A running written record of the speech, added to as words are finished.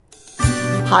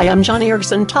Hi, I'm Joni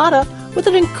Eareckson Tada with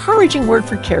an encouraging word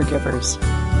for caregivers.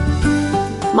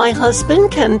 My husband,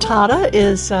 Ken Tada,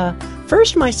 is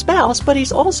first my spouse, but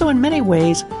he's also in many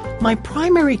ways my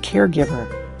primary caregiver.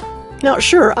 Now,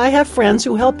 sure, I have friends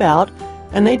who help out,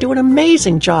 and they do an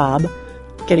amazing job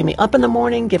getting me up in the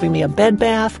morning, giving me a bed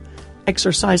bath,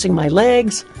 exercising my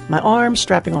legs, my arms,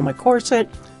 strapping on my corset,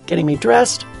 getting me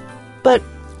dressed. But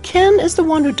Ken is the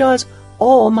one who does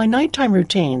all my nighttime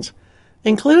routines,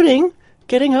 including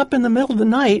getting up in the middle of the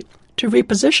night to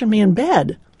reposition me in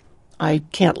bed. I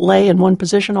can't lay in one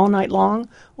position all night long,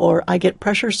 or I get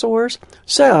pressure sores.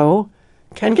 So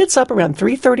Ken gets up around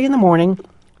 3:30 in the morning,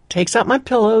 takes out my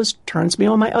pillows, turns me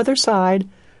on my other side,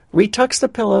 retucks the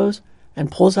pillows,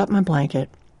 and pulls out my blanket.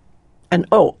 And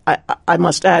I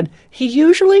must add, he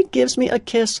usually gives me a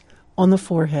kiss on the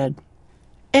forehead.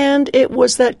 And it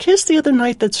was that kiss the other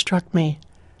night that struck me.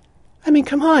 I mean,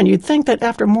 come on, you'd think that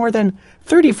after more than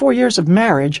 34 years of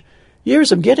marriage,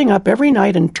 years of getting up every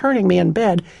night and turning me in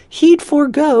bed, he'd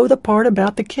forego the part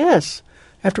about the kiss.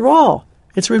 After all,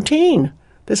 it's routine.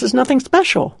 This is nothing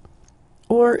special.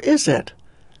 Or is it?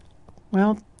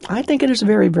 Well, I think it is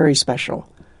very, very special.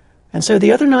 And so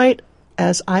the other night,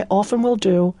 as I often will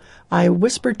do, I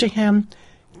whispered to him,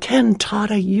 "Ken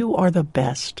Tada, you are the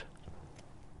best."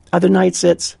 Other nights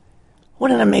it's, "What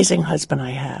an amazing husband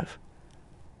I have."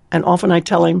 And often I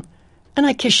tell him, "And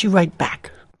I kiss you right back."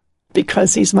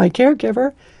 Because he's my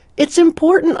caregiver, it's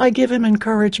important I give him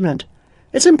encouragement.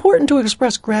 It's important to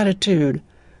express gratitude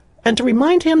and to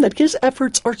remind him that his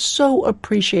efforts are so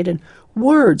appreciated.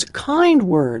 Words, kind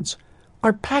words,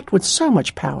 are packed with so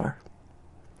much power.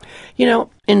 You know,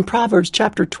 in Proverbs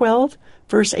chapter 12,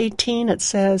 verse 18, it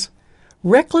says,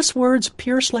 "Reckless words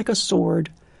pierce like a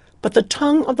sword, but the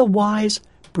tongue of the wise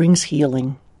brings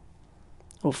healing."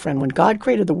 Oh, friend, when God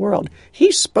created the world,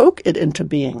 he spoke it into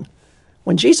being.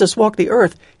 When Jesus walked the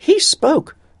earth, he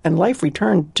spoke, and life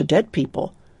returned to dead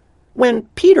people. When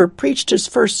Peter preached his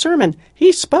first sermon,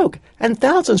 he spoke, and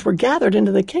thousands were gathered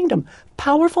into the kingdom.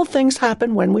 Powerful things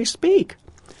happen when we speak.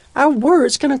 Our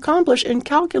words can accomplish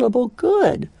incalculable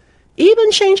good,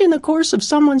 even changing the course of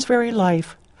someone's very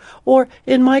life. Or,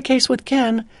 in my case with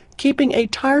Ken, keeping a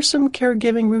tiresome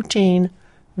caregiving routine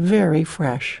very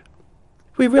fresh.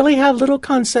 We really have little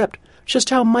concept just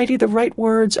how mighty the right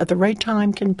words at the right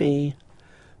time can be.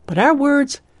 But our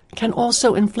words can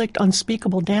also inflict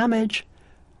unspeakable damage,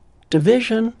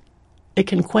 division. It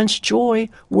can quench joy.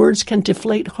 Words can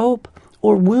deflate hope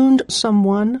or wound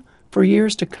someone for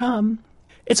years to come.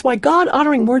 It's why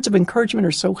God-honoring words of encouragement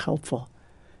are so helpful,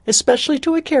 especially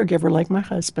to a caregiver like my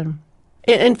husband.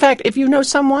 In fact, if you know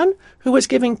someone who is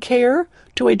giving care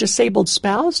to a disabled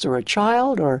spouse or a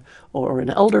child or an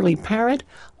elderly parent,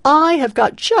 I have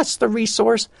got just the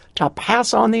resource to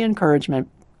pass on the encouragement.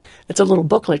 It's a little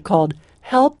booklet called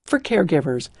Help for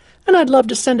Caregivers, and I'd love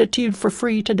to send it to you for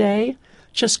free today.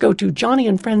 Just go to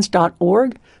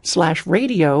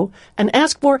johnnyandfriends.org/radio and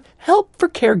ask for Help for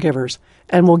Caregivers,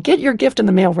 and we'll get your gift in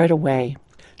the mail right away.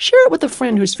 Share it with a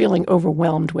friend who's feeling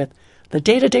overwhelmed with the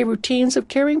day-to-day routines of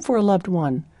caring for a loved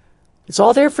one. It's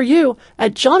all there for you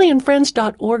at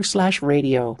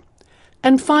johnnyandfriends.org/radio.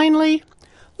 And finally,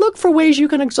 look for ways you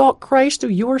can exalt Christ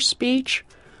through your speech.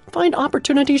 Find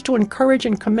opportunities to encourage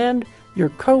and commend your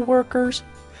co-workers,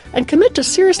 and commit to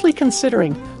seriously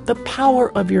considering the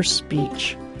power of your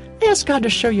speech. Ask God to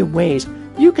show you ways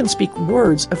you can speak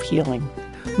words of healing.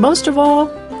 Most of all,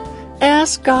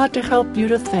 ask God to help you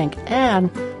to think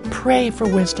and pray for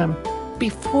wisdom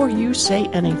before you say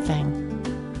anything.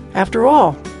 After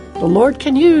all, the Lord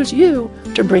can use you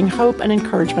to bring hope and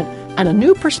encouragement and a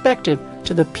new perspective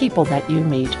to the people that you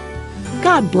meet.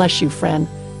 God bless you, friend,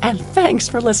 and thanks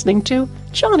for listening to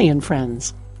Joni and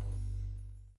Friends.